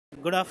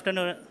Good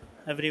afternoon,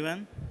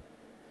 everyone.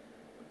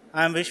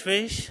 I'm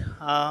Vishvesh,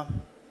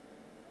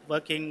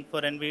 working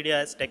for NVIDIA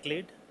as tech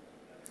lead.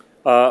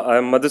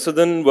 I'm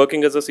Madhusudan,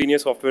 working as a senior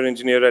software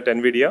engineer at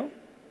NVIDIA.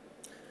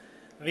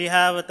 We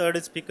have a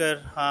third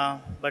speaker,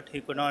 but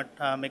he could not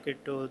make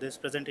it to this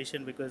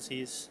presentation because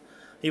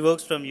he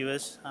works from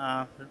US,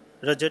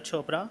 Rajat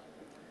Chopra.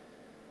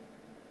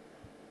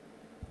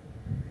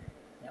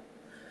 Yep.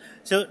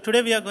 So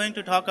today we are going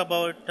to talk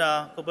about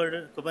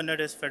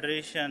Kubernetes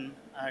Federation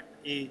at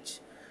Edge.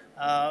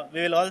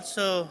 We will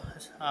also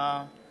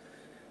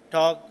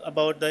talk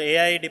about the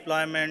AI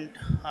deployment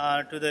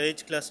to the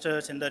edge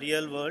clusters in the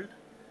real world.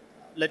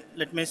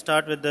 Let me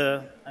start with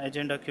the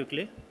agenda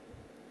quickly.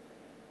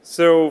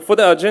 So for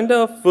the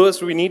agenda,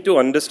 first we need to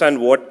understand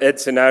what edge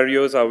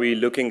scenarios are we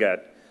looking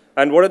at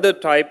and what are the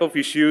type of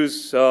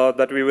issues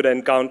that we would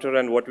encounter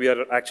and what we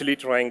are actually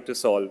trying to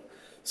solve.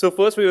 So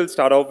first we will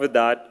start off with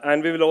that,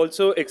 and we will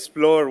also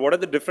explore what are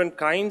the different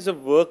kinds of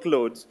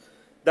workloads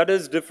that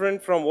is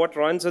different from what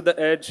runs at the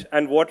edge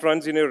and what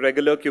runs in a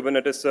regular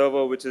Kubernetes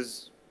server, which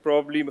is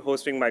probably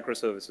hosting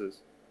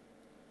microservices.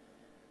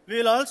 We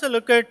will also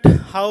look at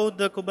how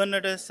the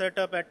Kubernetes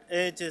setup at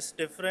edge is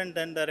different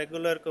than the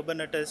regular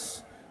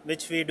Kubernetes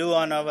which we do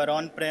on our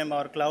on-prem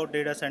or cloud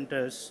data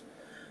centers.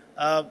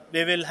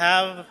 We will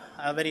have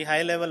a very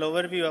high-level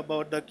overview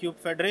about the Kube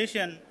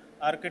Federation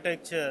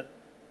architecture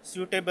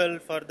suitable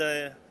for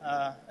the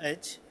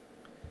edge.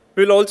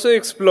 We'll also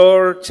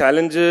explore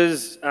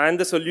challenges and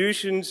the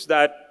solutions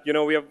that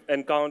we have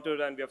encountered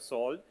and we have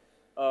solved,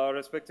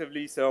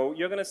 respectively. So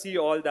you're going to see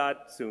all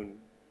that soon.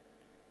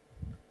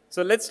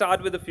 So let's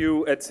start with a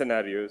few edge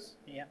scenarios.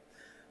 Yeah.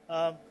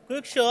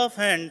 Quick show of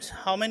hands,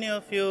 how many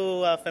of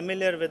you are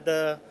familiar with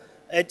the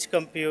edge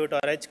compute or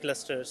edge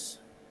clusters?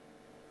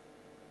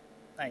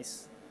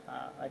 Nice.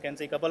 I can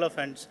see a couple of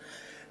hands.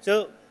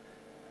 So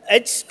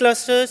edge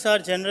clusters are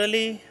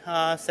generally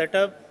set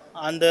up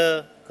on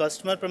the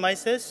customer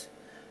premises.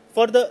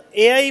 For the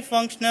AI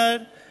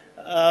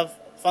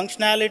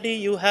functionality,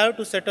 you have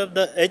to set up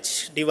the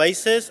edge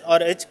devices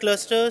or edge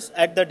clusters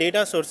at the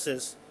data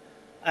sources.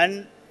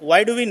 And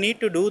why do we need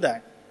to do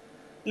that?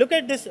 Look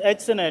at this edge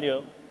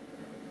scenario.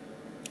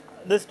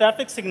 This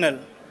traffic signal.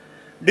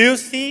 Do you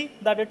see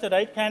that it's the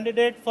right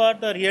candidate for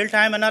the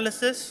real-time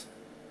analysis?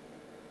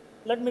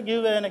 Let me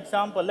give an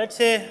example. Let's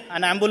say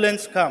an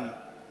ambulance comes.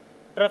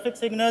 Traffic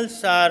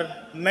signals are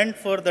meant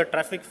for the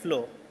traffic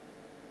flow.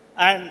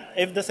 And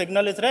if the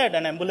signal is red,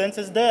 an ambulance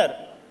is there.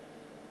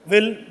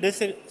 Will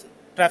this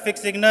traffic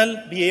signal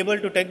be able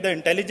to take the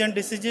intelligent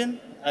decision,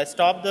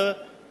 stop the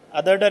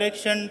other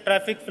direction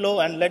traffic flow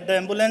and let the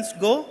ambulance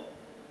go?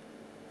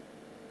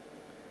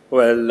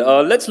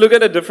 Well, let's look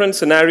at a different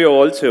scenario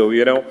also.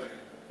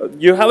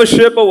 You have a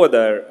ship over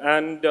there,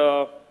 and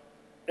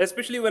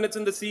especially when it's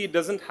in the sea, it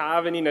doesn't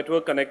have any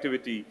network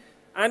connectivity,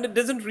 and it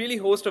doesn't really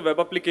host a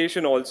web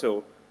application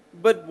also.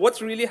 But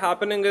what's really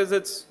happening is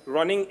it's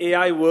running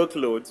AI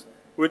workloads,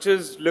 which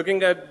is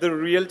looking at the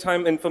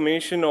real-time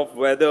information of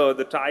weather,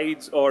 the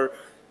tides, or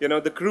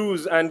the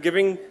cruise, and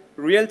giving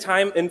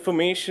real-time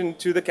information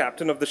to the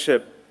captain of the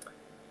ship.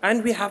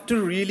 And we have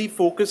to really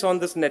focus on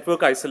this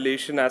network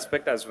isolation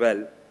aspect as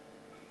well.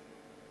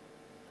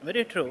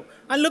 Very true.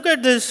 And look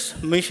at this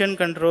mission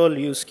control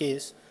use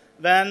case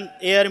when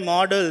AI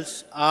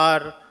models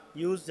are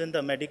used in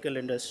the medical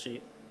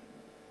industry.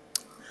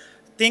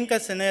 Think a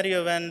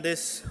scenario when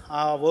this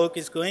work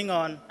is going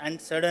on and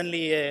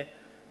suddenly a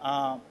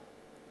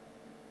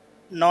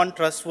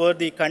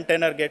non-trustworthy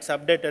container gets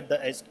updated at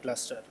the edge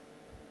cluster.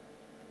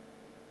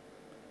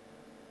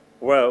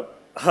 Well,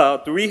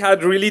 we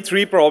had really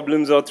three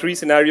problems or three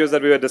scenarios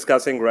that we were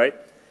discussing, right?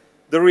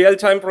 The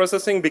real-time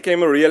processing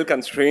became a real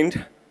constraint,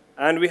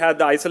 and we had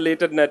the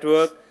isolated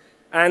network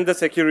and the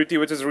security,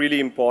 which is really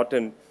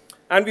important.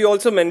 And we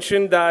also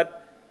mentioned that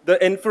the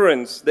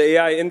inference, the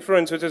AI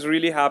inference, which is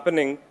really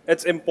happening,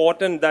 it's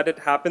important that it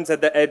happens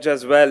at the edge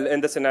as well in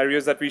the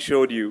scenarios that we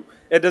showed you.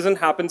 It doesn't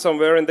happen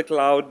somewhere in the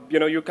cloud.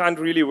 You can't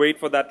really wait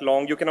for that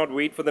long. You cannot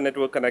wait for the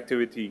network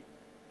connectivity.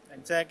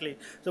 Exactly.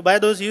 So by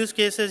those use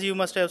cases, you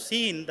must have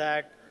seen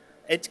that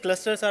edge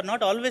clusters are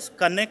not always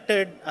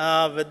connected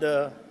with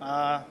the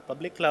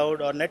public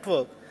cloud or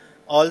network.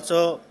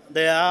 Also,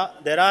 there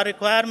are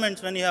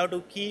requirements when you have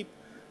to keep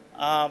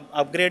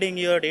upgrading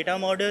your data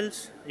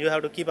models. You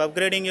have to keep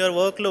upgrading your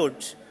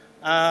workloads,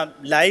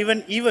 live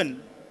and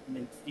even.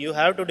 You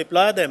have to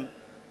deploy them.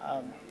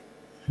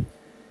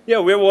 Yeah,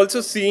 we have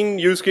also seen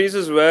use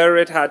cases where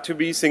it had to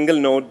be single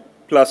node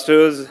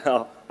clusters.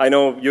 I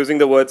know using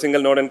the word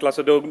single node and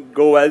cluster don't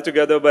go well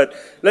together, but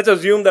let's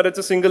assume that it's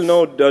a single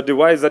node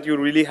device that you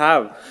really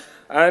have.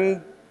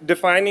 And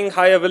defining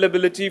high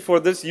availability for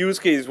this use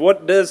case,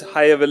 what does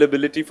high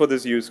availability for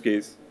this use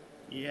case?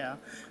 Yeah.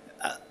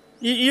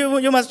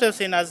 You must have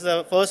seen as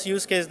the first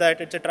use case that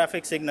it's a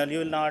traffic signal. You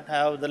will not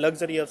have the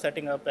luxury of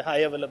setting up a high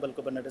available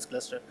Kubernetes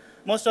cluster.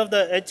 Most of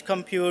the edge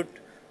compute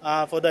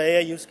for the AI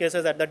use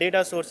cases at the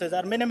data sources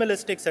are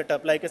minimalistic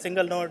setup, like a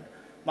single node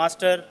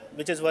master,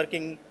 which is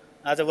working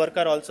as a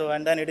worker also,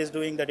 and then it is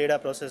doing the data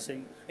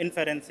processing,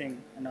 inferencing,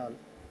 and all.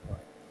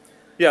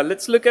 Yeah,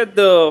 let's look at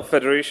the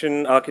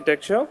federation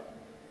architecture.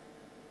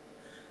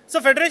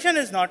 So federation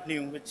is not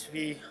new, which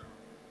we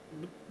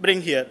bring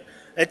here.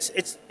 It's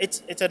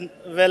a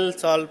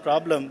well-solved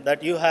problem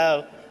that you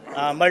have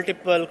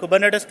multiple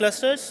Kubernetes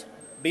clusters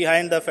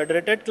behind the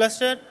federated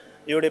cluster.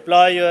 You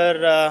deploy your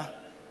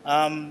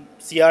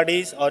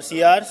CRDs or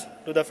CRs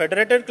to the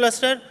federated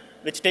cluster,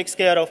 which takes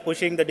care of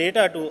pushing the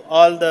data to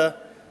all the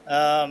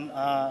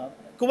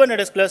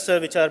Kubernetes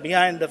cluster which are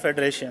behind the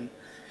federation.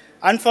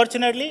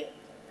 Unfortunately,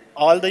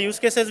 all the use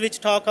cases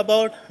which talk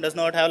about does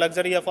not have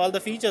luxury of all the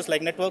features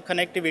like network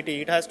connectivity.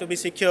 It has to be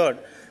secured.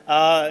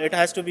 It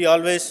has to be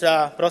always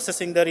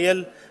processing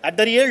at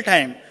the real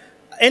time.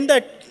 In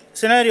that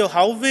scenario,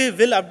 how we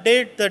will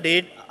update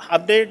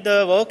the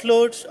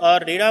workloads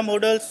or data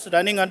models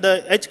running on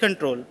the edge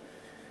control.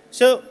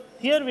 So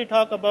here we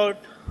talk about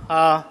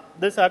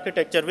this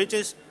architecture, which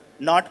is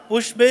not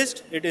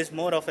push-based. It is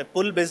more of a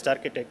pull-based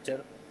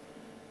architecture.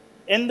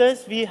 In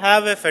this, we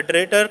have a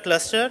federator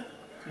cluster.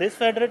 This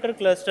federator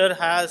cluster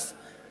has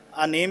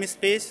a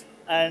namespace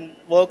and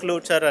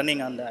workloads are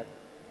running on that.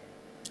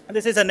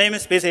 This is a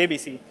namespace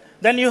ABC.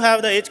 Then you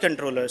have the edge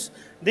controllers.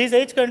 These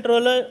edge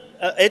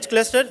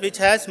cluster, which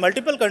has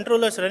multiple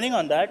controllers running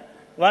on that.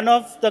 One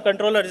of the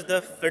controller is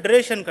the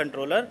federation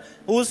controller,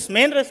 whose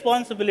main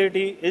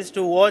responsibility is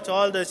to watch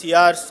all the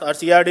CRs or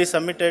CRDs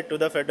submitted to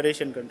the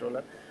federation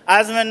controller.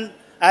 As and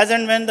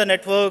when the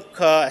network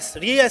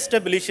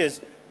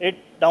re-establishes, it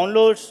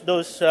downloads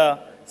those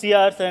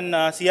CRs and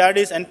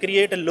CRDs and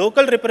create a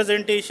local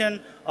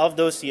representation of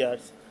those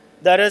CRs.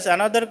 There is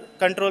another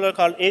controller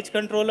called edge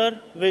controller,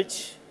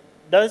 which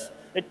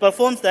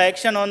performs the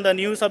action on the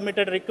new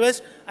submitted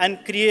request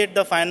and create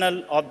the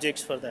final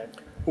objects for that.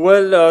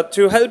 Well,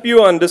 to help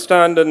you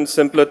understand in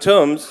simpler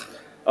terms,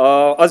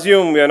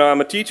 assume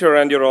I'm a teacher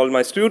and you're all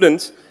my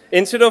students.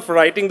 Instead of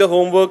writing the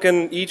homework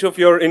in each of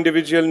your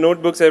individual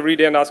notebooks every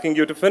day and asking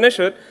you to finish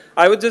it,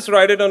 I would just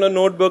write it on a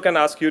notebook and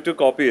ask you to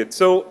copy it.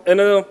 So in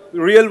a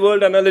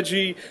real-world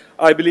analogy,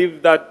 I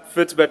believe that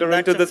fits better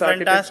into this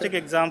architecture. That's a fantastic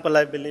example,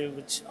 I believe,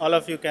 which all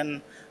of you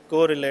can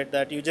correlate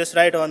that. You just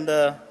write on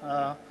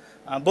the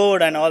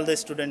board and all the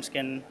students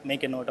can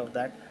make a note of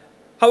that.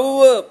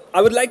 However,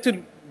 I would like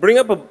to bring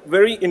up a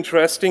very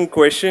interesting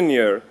question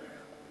here.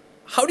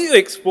 How do you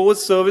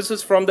expose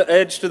services from the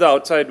edge to the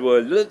outside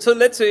world? So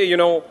let's say,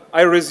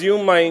 I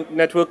resume my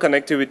network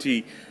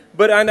connectivity,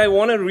 and I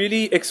want to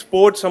really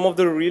export some of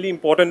the really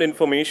important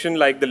information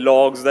like the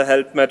logs, the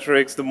health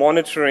metrics, the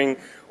monitoring,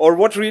 or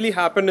what really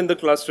happened in the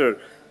cluster.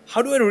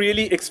 How do I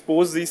really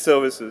expose these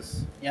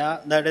services?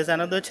 Yeah, that is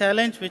another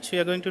challenge which we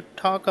are going to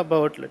talk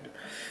about later.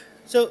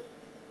 So,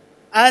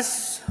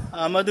 as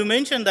Madhu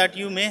mentioned that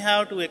you may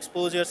have to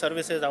expose your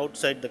services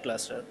outside the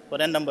cluster for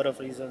a number of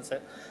reasons,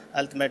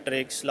 health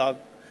metrics, log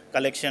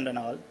collection and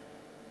all.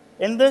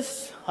 In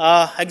this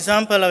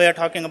example, we are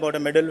talking about a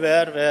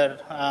middleware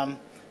where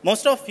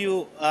most of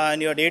you in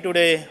your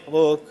day-to-day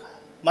work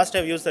must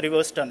have used the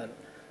reverse tunnel.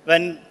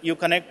 When you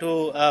connect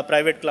to a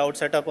private cloud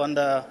setup on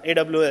the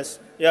AWS,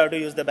 you have to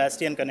use the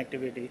Bastion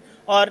connectivity.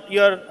 Or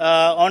your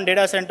on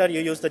data center,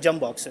 you use the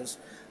jump boxes.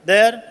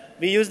 There,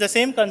 we use the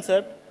same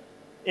concept.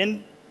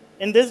 In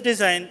this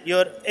design,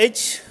 your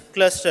edge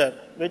cluster,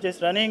 which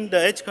is running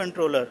the edge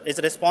controller, is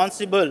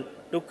responsible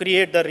to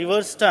create the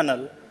reverse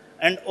tunnel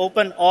and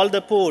open all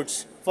the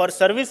ports for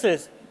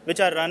services which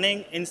are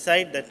running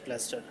inside that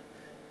cluster.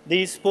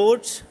 These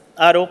ports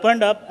are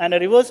opened up and a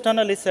reverse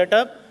tunnel is set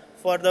up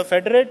for the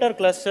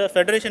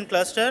federation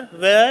cluster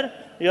where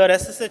your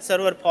SSH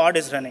server pod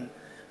is running.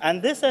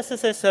 And this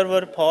SSH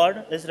server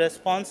pod is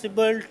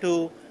responsible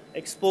to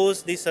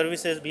expose these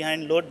services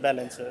behind load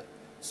balancer.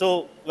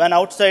 So when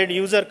outside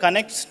user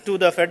connects to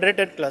the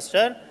federated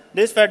cluster,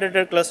 this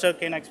federated cluster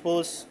can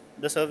expose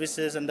the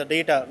services and the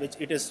data which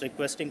it is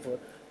requesting for.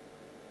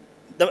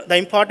 The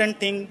important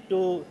thing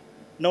to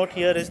note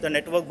here is the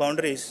network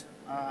boundaries.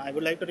 I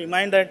would like to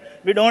remind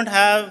that we don't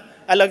have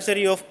a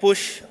luxury of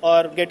push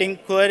or getting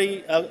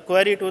query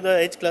to the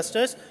edge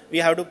clusters. We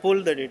have to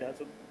pull the data.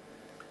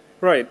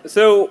 Right.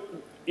 So,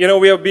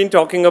 we have been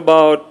talking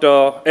about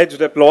edge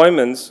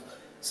deployments.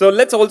 So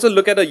let's also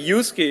look at a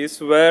use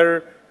case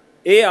where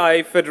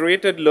AI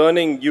federated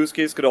learning use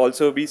case could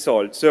also be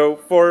solved. So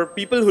for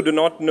people who do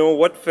not know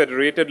what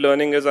federated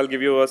learning is, I'll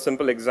give you a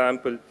simple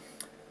example.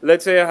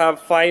 Let's say I have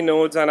 5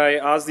 nodes and I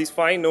ask these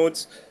 5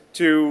 nodes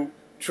to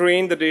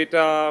train the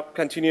data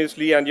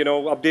continuously and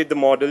update the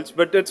models,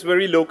 but it's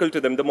very local to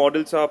them. The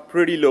models are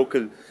pretty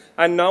local.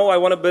 And now I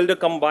want to build a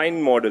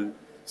combined model.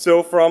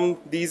 So from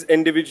these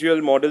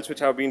individual models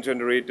which have been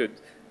generated.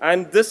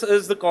 And this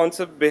is the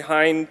concept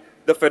behind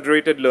the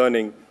federated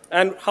learning.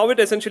 And how it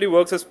essentially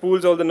works is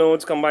pools all the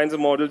nodes, combines the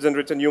models,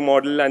 generates a new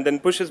model, and then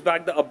pushes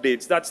back the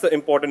updates. That's the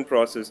important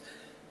process.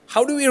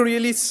 How do we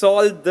really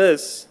solve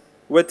this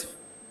with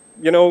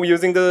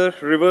using the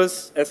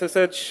reverse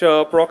SSH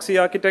proxy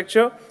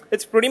architecture?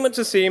 It's pretty much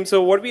the same.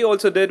 So what we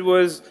also did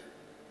was,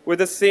 with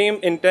the same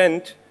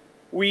intent,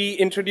 we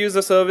introduced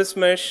the service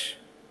mesh.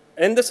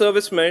 In the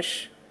service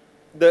mesh,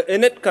 the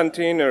init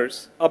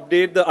containers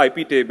update the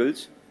IP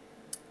tables.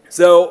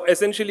 So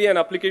essentially, an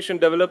application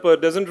developer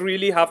doesn't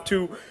really have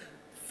to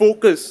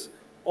focus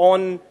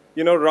on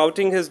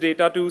routing his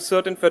data to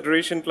certain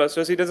federation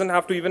clusters. He doesn't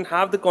have to even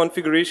have the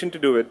configuration to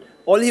do it.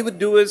 All he would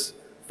do is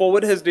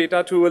forward his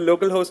data to a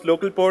local host,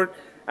 local port,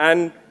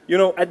 and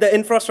at the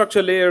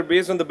infrastructure layer,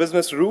 based on the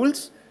business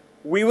rules,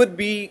 we would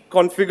be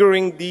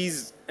configuring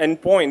these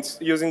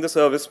endpoints using the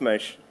service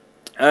mesh.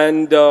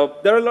 And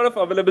there are a lot of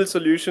available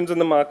solutions in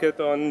the market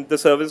on the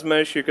service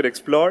mesh you could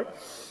explore.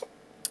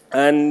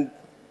 And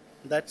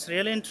that's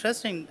really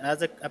interesting.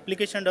 As an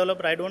application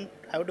developer, I don't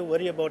have to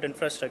worry about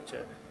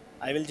infrastructure.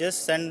 I will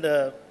just send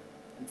the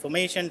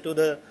information to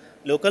the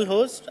local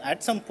host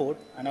at some port,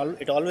 and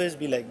it always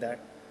be like that.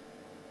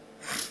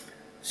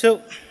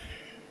 So,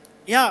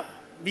 yeah,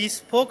 we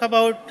spoke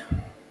about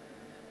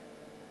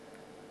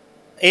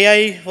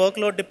AI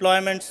workload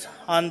deployments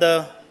on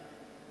the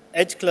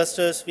edge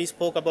clusters. We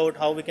spoke about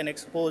how we can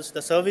expose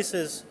the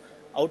services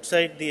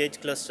outside the edge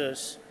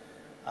clusters,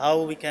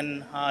 how we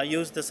can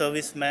use the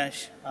service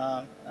mesh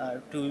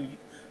to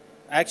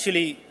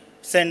actually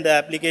send the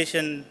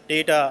application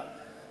data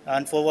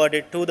and forward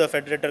it to the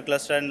federator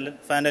cluster and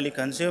finally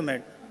consume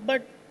it.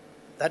 But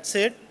that's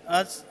it.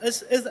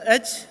 Is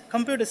edge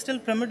compute still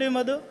primitive,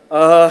 Madhu?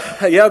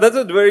 Yeah, that's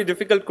a very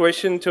difficult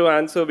question to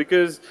answer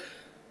because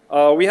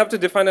we have to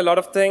define a lot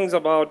of things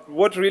about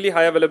what really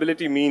high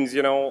availability means.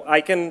 I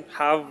can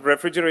have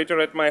refrigerator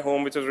at my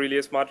home, which is really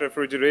a smart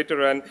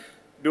refrigerator, and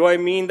do I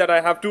mean that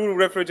I have 2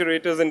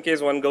 refrigerators in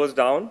case one goes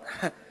down?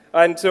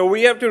 And so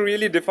we have to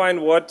really define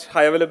what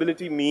high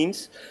availability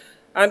means.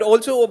 And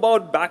also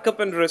about backup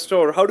and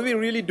restore. How do we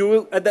really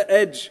do it at the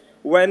edge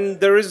when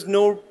there is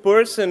no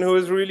person who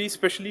is really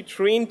specially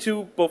trained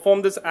to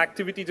perform this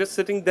activity just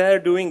sitting there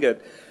doing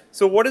it?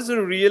 So what is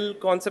the real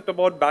concept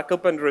about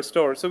backup and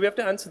restore? So we have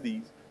to answer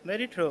these.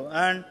 Very true.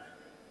 And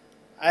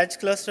edge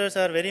clusters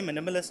are very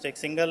minimalistic,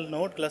 single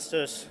node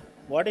clusters.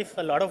 What if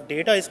a lot of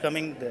data is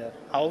coming there?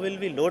 How will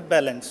we load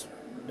balance?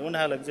 We don't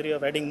have luxury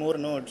of adding more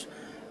nodes.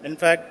 In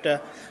fact,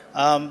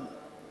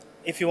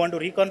 if you want to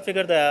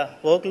reconfigure the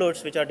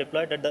workloads which are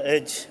deployed at the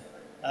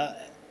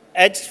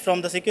edge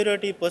from the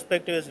security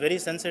perspective is very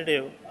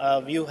sensitive.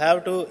 You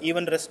have to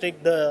even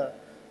restrict the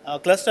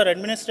cluster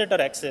administrator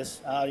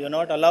access. You're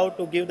not allowed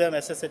to give them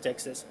SSH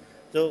access.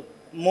 So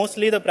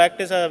mostly the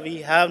practice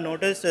we have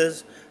noticed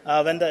is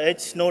when the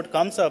edge node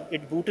comes up,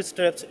 it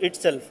bootstraps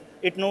itself.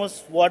 It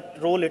knows what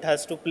role it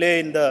has to play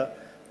in the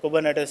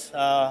Kubernetes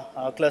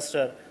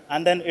cluster,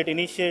 and then it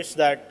initiates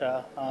that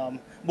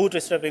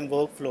bootstrapping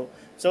workflow.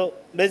 So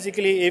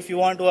basically, if you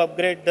want to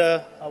upgrade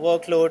the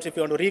workloads, if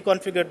you want to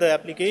reconfigure the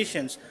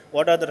applications,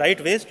 what are the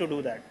right ways to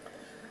do that?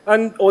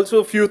 And also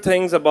a few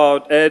things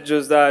about edge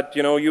is that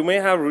you may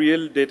have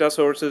real data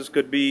sources,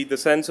 could be the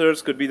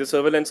sensors, could be the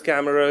surveillance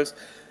cameras,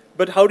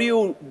 but how do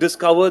you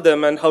discover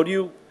them and how do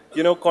you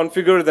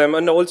configure them?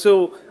 And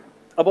also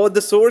about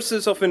the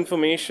sources of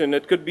information,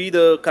 it could be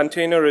the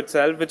container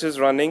itself which is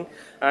running,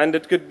 and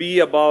it could be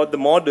about the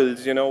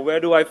models, where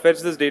do I fetch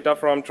this data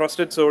from,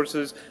 trusted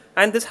sources,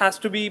 and this has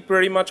to be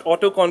pretty much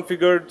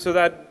auto-configured so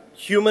that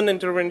human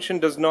intervention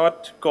does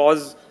not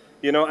cause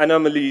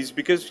anomalies,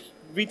 because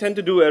we tend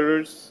to do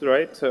errors,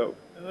 right? So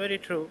very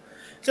true.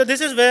 So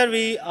this is where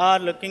we are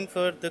looking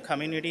for the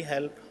community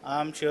help.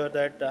 I'm sure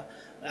that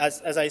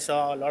as I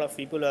saw, a lot of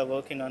people are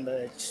working on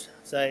the edge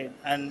side,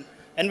 and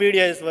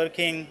NVIDIA is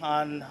working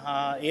on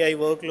AI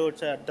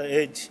workloads at the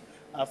edge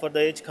for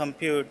the edge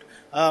compute.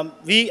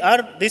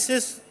 This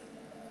is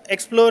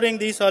exploring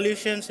these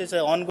solutions is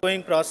an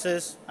ongoing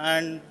process,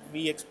 and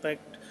we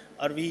expect,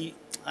 or we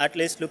at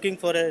least looking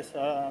for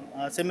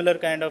a similar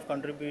kind of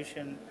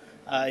contribution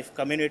if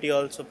community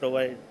also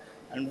provide.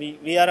 And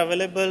we are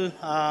available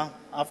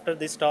after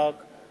this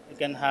talk. You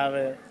can have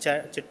a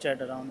chit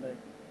chat around it.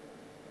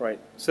 Right.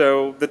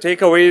 So the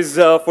takeaways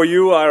for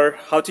you are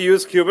how to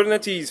use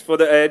Kubernetes for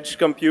the edge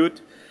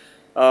compute.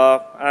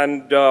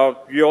 And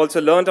you also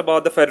learned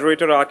about the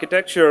federator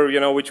architecture,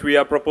 which we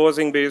are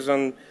proposing based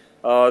on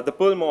the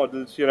pull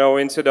models,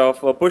 instead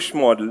of a push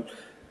model.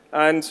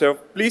 And so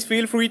please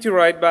feel free to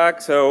write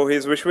back. So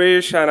here's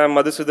Vishvesh and I'm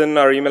Madhusudan.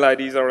 Our email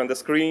IDs are on the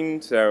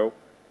screen. So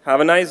have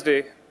a nice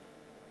day.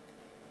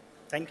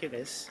 Thank you,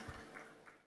 guys.